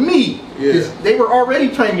bailed on me. Yeah. 'Cause they were already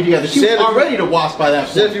training together. She was Said if you- already the Wasp by that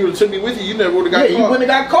She said if point. you would have took me with you, you never would have Yeah, got you caught. wouldn't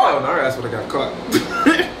have got Oh, caught. no, that's what I got caught.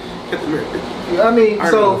 Captain America. I mean, I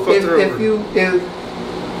so remember, fucked her over.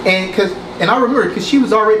 and I remember because she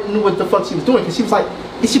was already knew what the fuck she was doing because she was like,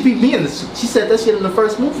 it should be me in the suit. She said that shit in the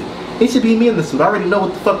first movie. It should be me in the suit. I already know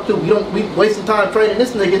what the fuck to do. We wasting time training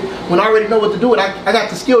this nigga when I already know what to do and I got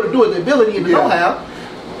the skill to do it, the ability and the know-how.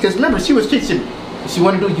 Because remember, she was teaching me. What you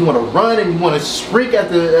want to do, you want to run and you want to shrink at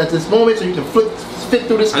this moment so you can fit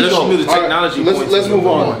through this I know she knew ego. the technology. All right, points let's was move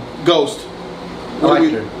going on. Ghost. I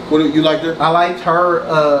liked her. What do you like her? I liked her.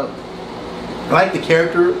 I liked the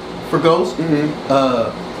character for Ghost.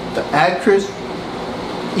 The actress,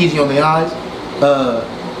 easy on the eyes.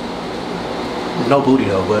 No booty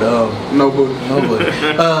though, but No booty. no booty.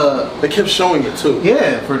 They kept showing it too.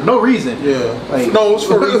 Yeah, for no reason. Yeah. Like- No, it was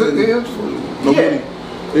for a reason. It was- No yeah. booty.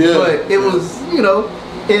 Yeah. But it was,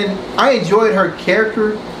 and I enjoyed her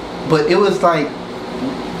character, but it was like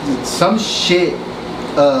some shit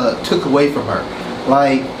took away from her.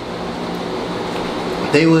 Like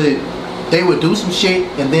they would do some shit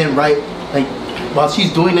and then while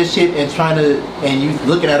she's doing this shit and and you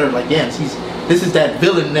looking at her like, damn, this is that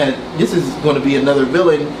villain this is going to be another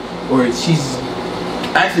villain, or she's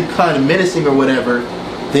actually kind of menacing or whatever,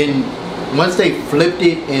 then once they flipped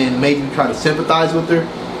it and made you try to sympathize with her,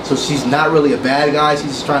 so she's not really a bad guy, she's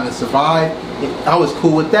just trying to survive, I was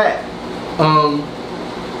cool with that.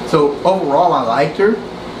 So overall I liked her,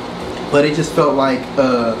 but it just felt like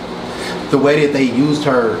the way that they used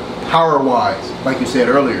her power-wise, like you said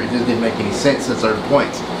earlier, it just didn't make any sense at certain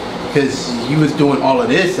points. Because you was doing all of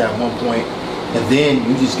this at one point, and then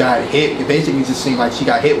you just got hit. It basically just seemed like she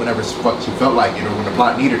got hit whenever she felt like it, or when the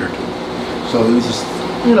plot needed her to. So it was just,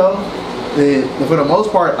 you know, for the most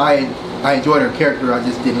part, I enjoyed her character. I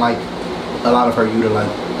just didn't like a lot of her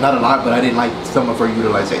not a lot, but I didn't like some of her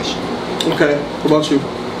utilization. Okay, what about you?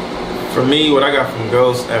 For me, what I got from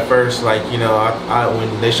Ghost at first, like, you know, I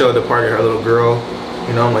when they showed the part of her little girl,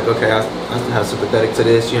 you know, I'm like, okay, I still have sympathetic to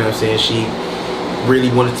this, you know what I'm saying? She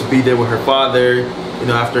really wanted to be there with her father, you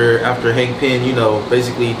know, after Hank Pym, you know,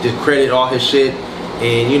 basically discredit all his shit.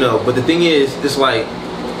 And, you know, but the thing is, it's like,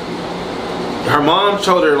 her mom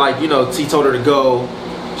told her, like, you know, he told her to go,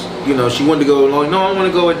 you know, she wanted to go, like, no, I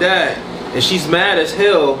want to go with Dad. And she's mad as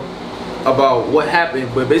hell about what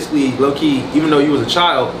happened, but basically, low-key, even though you was a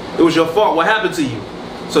child, it was your fault. What happened to you?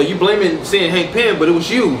 So you blaming saying Hank Pym, but it was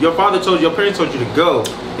you. Your parents told you to go,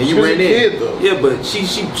 and you ran in. Kid, though. Yeah, but she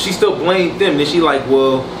still blamed them. Then she like,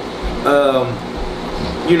 well,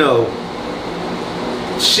 you know,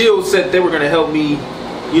 Shield said they were gonna help me,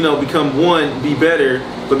 you know, become one, be better.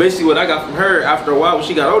 But basically, what I got from her after a while, when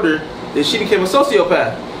she got older, is she became a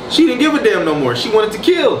sociopath. She didn't give a damn no more. She wanted to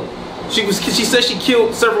kill. She said she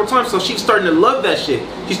killed several times, so she's starting to love that shit.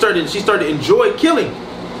 She started to enjoy killing.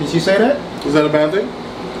 Did she say that? Is that a bad thing?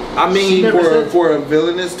 I mean, for a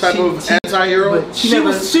villainous type of anti-hero? She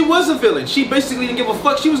was a villain. She basically didn't give a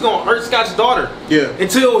fuck. She was gonna hurt Scott's daughter. Yeah.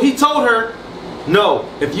 Until he told her, no,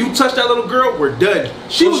 if you touch that little girl, we're done.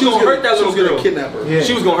 She was gonna hurt that little girl. She was gonna kidnap her. Yeah.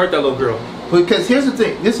 She was gonna hurt that little girl. Because here's the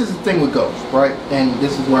thing. This is the thing with Ghost, right? And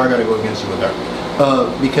this is where I gotta go against you with her.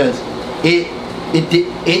 Because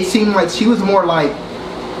it seemed like she was more like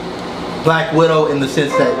Black Widow in the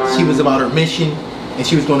sense that she was about her mission, and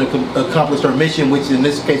she was going to accomplish her mission, which in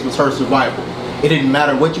this case was her survival. It didn't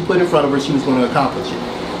matter what you put in front of her, she was going to accomplish it.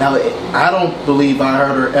 Now, I don't believe I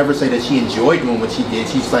heard her ever say that she enjoyed doing what she did.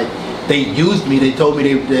 She's like, they used me, they told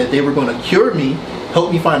me that they were going to cure me,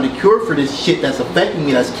 help me find a cure for this shit that's affecting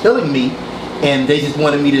me, that's killing me, and they just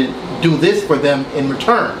wanted me to do this for them in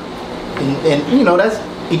return. And you know, that's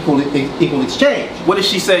equal exchange. What did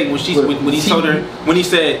she say when he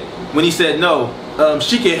said no,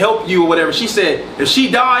 she can help you or whatever? She said if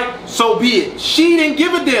she died, so be it. She didn't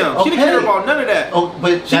give a damn. Okay. She didn't care about none of that. Oh,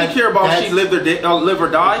 but she didn't care about if she live or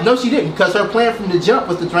die. No, she didn't, because her plan from the jump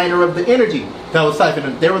was to drain her of the energy that was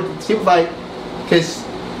siphoning. She was like, because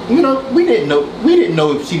you know, we didn't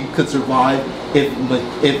know if she could survive if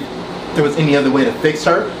there was any other way to fix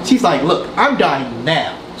her. She's like, look, I'm dying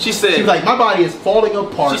now. She said, she's like, my body is falling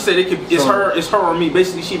apart. She said it's her or me.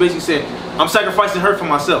 Basically, she said, I'm sacrificing her for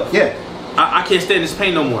myself. Yeah. I can't stand this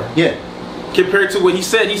pain no more. Yeah. Compared to what he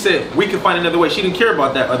said we can find another way. She didn't care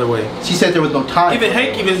about that other way. She said there was no time. Even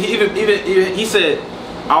Hank, even he said,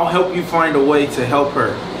 I'll help you find a way to help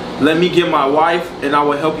her. Let me get my wife, and I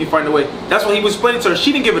will help you find a way. That's what he was explaining to her.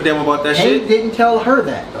 She didn't give a damn about that shit. Hank didn't tell her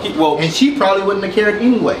that. And she probably wouldn't have cared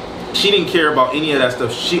anyway. She didn't care about any of that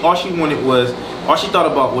stuff. All she thought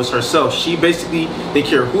about was herself. She basically didn't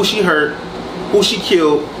care who she hurt, who she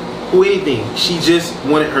killed, who anything. She just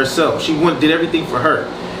wanted herself. She did everything for her.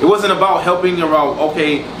 It wasn't about helping her out.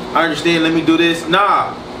 Okay, I understand. Let me do this.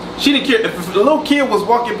 Nah, she didn't care. If a little kid was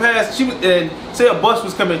walking past, and say a bus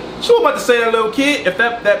was coming, she was about to say to that little kid, if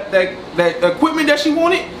that equipment that she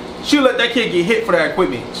wanted, she would let that kid get hit for that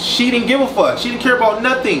equipment. She didn't give a fuck. She didn't care about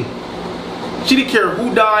nothing. She didn't care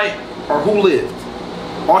who died or who lived.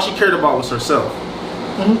 All she cared about was herself.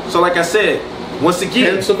 Mm-hmm. So like I said, once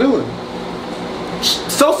again, and civilian.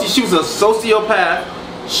 She was a sociopath,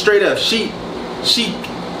 straight up. She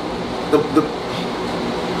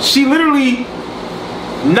literally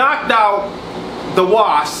knocked out the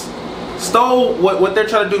Wasp, stole what they're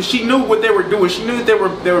trying to do. She knew what they were doing. She knew that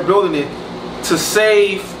they were building it to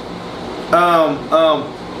save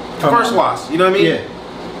first Wasp. You know what I mean? Yeah.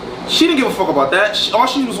 She didn't give a fuck about that. All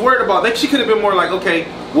she was worried about, she could have been more like, okay,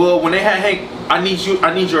 well, when they had Hank, I need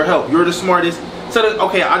your help. You're the smartest. So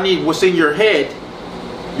okay, I need what's in your head.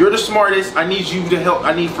 You're the smartest. I need you to help.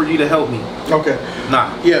 I need for you to help me. Okay.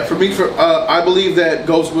 Nah. Yeah, for me, I believe that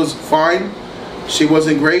Ghost was fine. She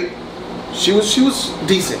wasn't great. She was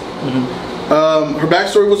decent. Mm-hmm. Her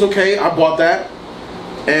backstory was okay. I bought that,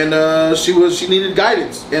 and she needed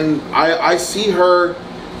guidance, and I see her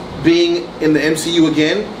being in the MCU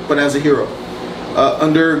again, but as a hero.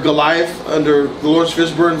 under Goliath, under Lawrence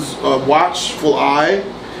Fishburne's watchful eye,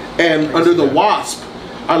 and under the Wasp.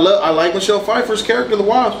 I like Michelle Pfeiffer's character, the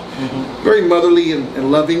Wasp. Very motherly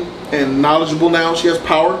and loving and knowledgeable. Now she has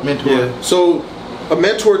power. Mentor. Yeah. So a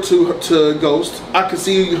mentor to Ghost. I could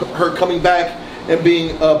see her coming back and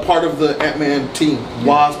being a part of the Ant-Man team.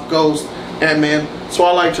 Wasp, Ghost, Ant-Man. So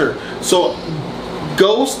I liked her. So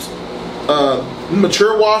Ghost,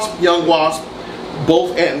 mature Wasp, young Wasp,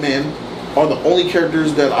 both Ant-Man are the only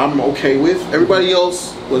characters that I'm okay with. Everybody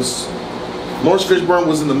else was... Lawrence Fishburne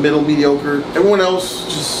was in the middle, mediocre. Everyone else,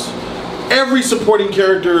 just... Every supporting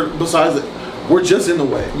character besides it, were just in the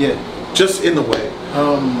way. Yeah. Just in the way.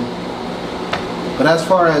 But as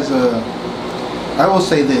far as... I will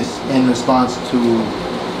say this in response to...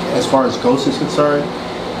 As far as Ghost is concerned,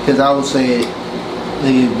 because I will say...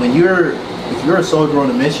 When you're... If you're a soldier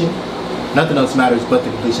on a mission, nothing else matters but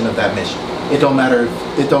the completion of that mission. It don't matter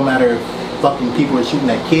if fucking people are shooting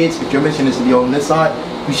at kids. If your mission is to be on this side,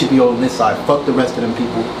 you should be on this side. Fuck the rest of them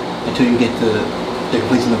people until you get to the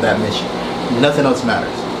completion of that mission. Nothing else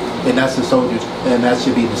matters. And that's the soldiers, and that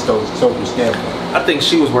should be the soldier's standpoint. I think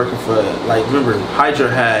she was working for, like, remember, Hydra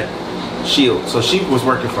had S.H.I.E.L.D., so she was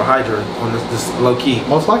working for Hydra on this low key.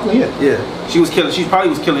 Most likely, yeah. Yeah, she probably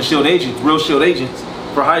was killing S.H.I.E.L.D. agents, real S.H.I.E.L.D. agents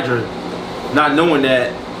for Hydra, not knowing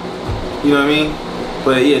that, you know what I mean?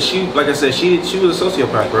 But yeah, she, like I said, she was a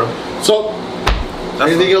sociopath, bro. So,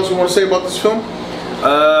 anything else we want to say about this film?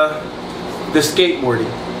 The skateboarding,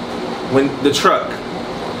 when the truck,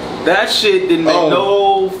 that shit didn't make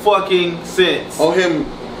no fucking sense. Oh, him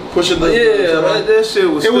pushing the... that shit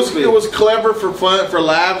was stupid. It was clever for fun, for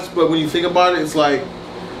laughs, but when you think about it, it's like,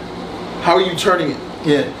 how are you turning it?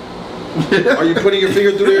 Yeah. Are you putting your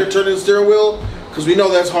finger through there and turning the steering wheel? Because we know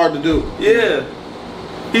that's hard to do. Yeah.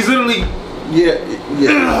 He's literally... Yeah.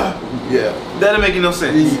 That didn't make no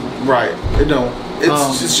sense. Right. It don't.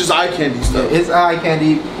 It's just eye candy stuff. Yeah, it's eye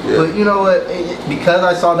candy. Yeah. But you know what? Because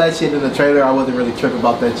I saw that shit in the trailer, I wasn't really tripping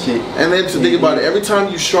about that shit. And then to think about it, every time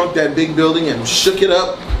you shrunk that big building and shook it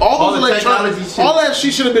up, all those electronics, all that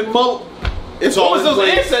shit should have been mowed. It's all in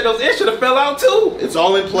place. Those ends should have fell out too. It's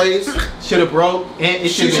all in place. Should have broke. And it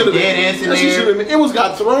should have been dead ants in there. It was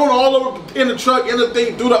got thrown all over in the truck, in the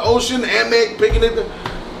thing, through the ocean, and man picking it.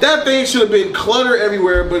 That thing should have been clutter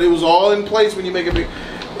everywhere, but it was all in place when you make it big.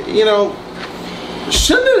 You know,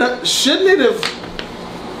 shouldn't it have?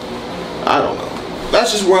 I don't know.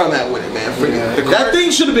 That's just where I'm at with it, man. Yeah. That thing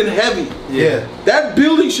should have been heavy. Yeah. That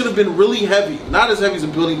building should have been really heavy. Not as heavy as a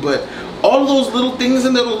building, but all of those little things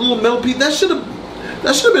in there, those little metal pieces, that should have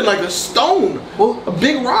been like a stone, a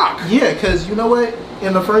big rock. Yeah, because you know what?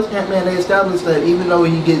 In the first Ant-Man, they established that even though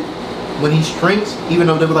when he shrinks, even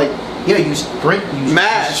though they were like, yeah, you shrink,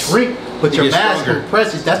 but your mass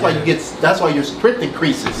compresses. That's why your strength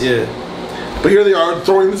increases. Yeah. But here they are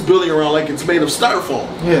throwing this building around like it's made of styrofoam.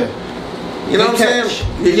 Yeah. You know what I'm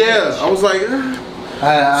saying? Yeah. I was like,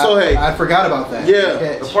 I forgot about that.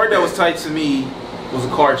 Yeah. The part that was tight to me was a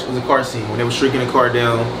car scene when they were shrinking the car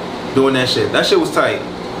down, doing that shit. That shit was tight.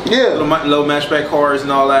 Yeah. Little matchback cars and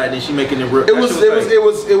all that, and then she making it real. It was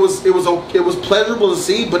pleasurable to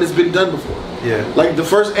see, but it's been done before. Yeah. Like the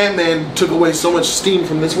first Ant-Man took away so much steam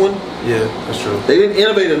from this one. Yeah, that's true. They didn't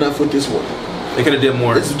innovate enough with this one. They could have did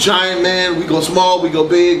more. It's a giant man. We go small, we go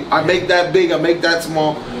big. I make that big, I make that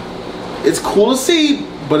small. It's cool to see,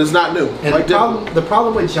 but it's not new. And like the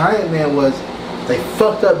problem with Giant Man was they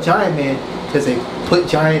fucked up Giant Man because they put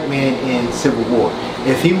Giant Man in Civil War.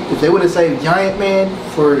 If they would have saved Giant Man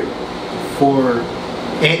for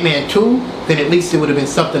Ant-Man 2, then at least it would have been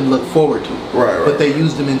something to look forward to. Right. But they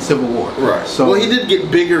used him in Civil War. Right. So, well, he did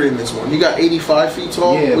get bigger in this one. He got 85 feet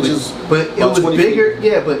tall, yeah, which but it was bigger. Feet.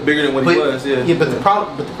 Yeah, but bigger than what he was. Yeah. Yeah, but the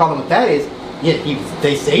problem with that is, yeah,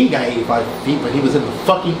 they say he got 85 feet, but he was in the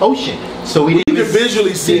fucking ocean. So you could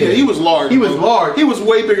visually see that he was large. He was large. He was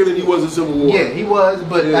way bigger than he was in Civil War. Yeah, he was.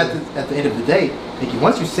 But at the end of the day,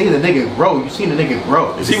 once you see the nigga grow, you seen the nigga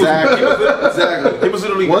grow. Exactly. He was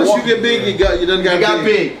literally. Once you get big, you done got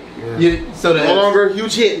big. Yeah. So no longer a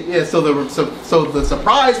huge hit. Yeah. So the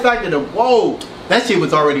surprise factor, that shit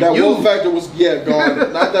was already. That whoa factor was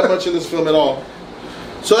gone. Not that much in this film at all.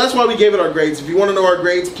 So that's why we gave it our grades. If you want to know our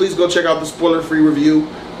grades, please go check out the spoiler-free review.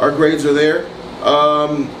 Our grades are there.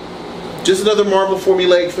 Just another Marvel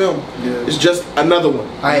formulaic film. Yeah. It's just another one.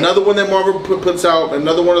 Another one that Marvel puts out.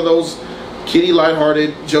 Another one of those kiddie,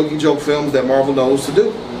 lighthearted, jokey joke films that Marvel knows to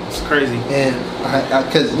do. It's crazy. And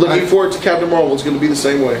because looking forward to Captain Marvel. It's going to be the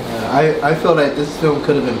same way. I feel that this film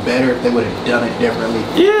could have been better if they would have done it differently.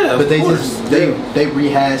 Yeah, but they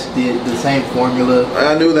rehashed the same formula.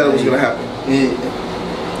 I knew that it was going to happen.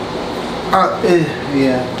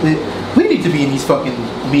 We need to be in these fucking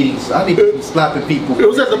meetings. I need to be slapping people. It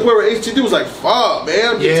was at the point where HTD was like, fuck,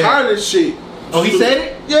 man, I'm getting tired of this shit. Oh, he said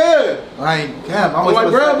it? Yeah. I was like,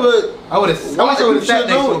 bro, but I would have sat next to him this should have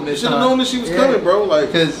time. known that she was coming, bro. Like,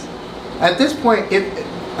 because at this point,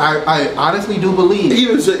 I honestly do believe.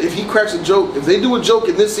 Even if he cracks a joke, if they do a joke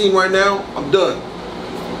in this scene right now, I'm done.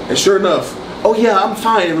 And sure enough, oh yeah, I'm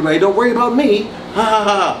fine, everybody. Don't worry about me. Ha ha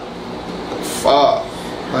ha. Fuck.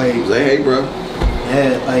 Like, hey, bro.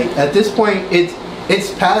 Yeah, like at this point,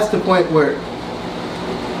 it's past the point where.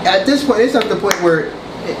 At this point, it's at the point where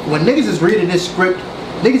when niggas is reading this script,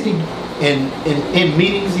 niggas need in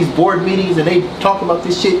meetings, these board meetings, and they talk about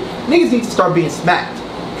this shit. Niggas need to start being smacked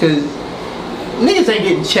because niggas ain't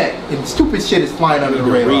getting checked and stupid shit is flying under the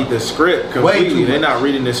radar. Read the script completely. They're not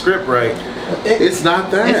reading the script right. It's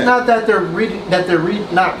not that. It's not that they're reading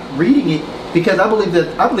not reading it because I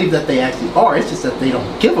believe that they actually are. It's just that they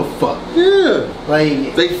don't give a fuck. Yeah.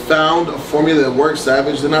 Like they found a formula that works,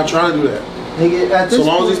 Savage. They're not trying to do that. So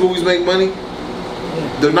long as these movies make money,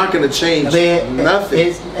 they're not going to change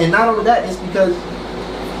nothing. And not only that, it's because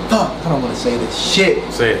fuck, I don't want to say this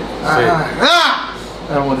shit. Say it.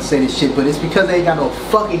 I don't want to say this shit, but it's because they ain't got no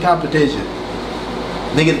fucking competition.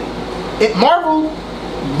 Nigga,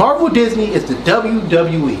 Marvel Disney is the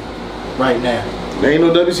WWE right now. There ain't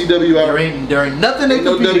no WCW out. There ain't nothing they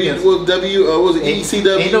compete against. Was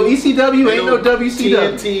ECW? Ain't no ECW. Ain't no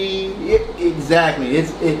WCW. TNT. Exactly.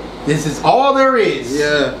 This is all there is.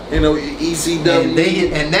 Yeah. Ain't no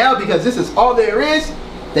ECW. And now because this is all there is,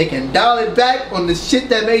 they can dial it back on the shit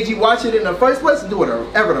that made you watch it in the first place and do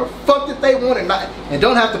whatever the fuck that they want and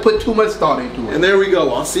don't have to put too much thought into it. And there we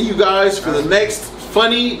go. I'll see you guys for the next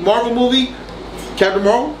funny Marvel movie. Captain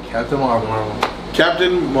Marvel.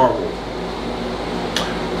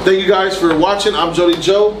 Thank you guys for watching. I'm Jody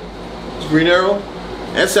Joe, Green Arrow,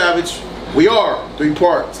 and Savage. We are 3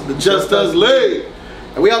 parts of the Just Us League.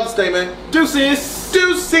 And we out to stay, man. Deuces.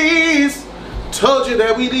 Told you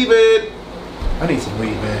that we leave it. I need some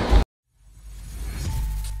weed, man.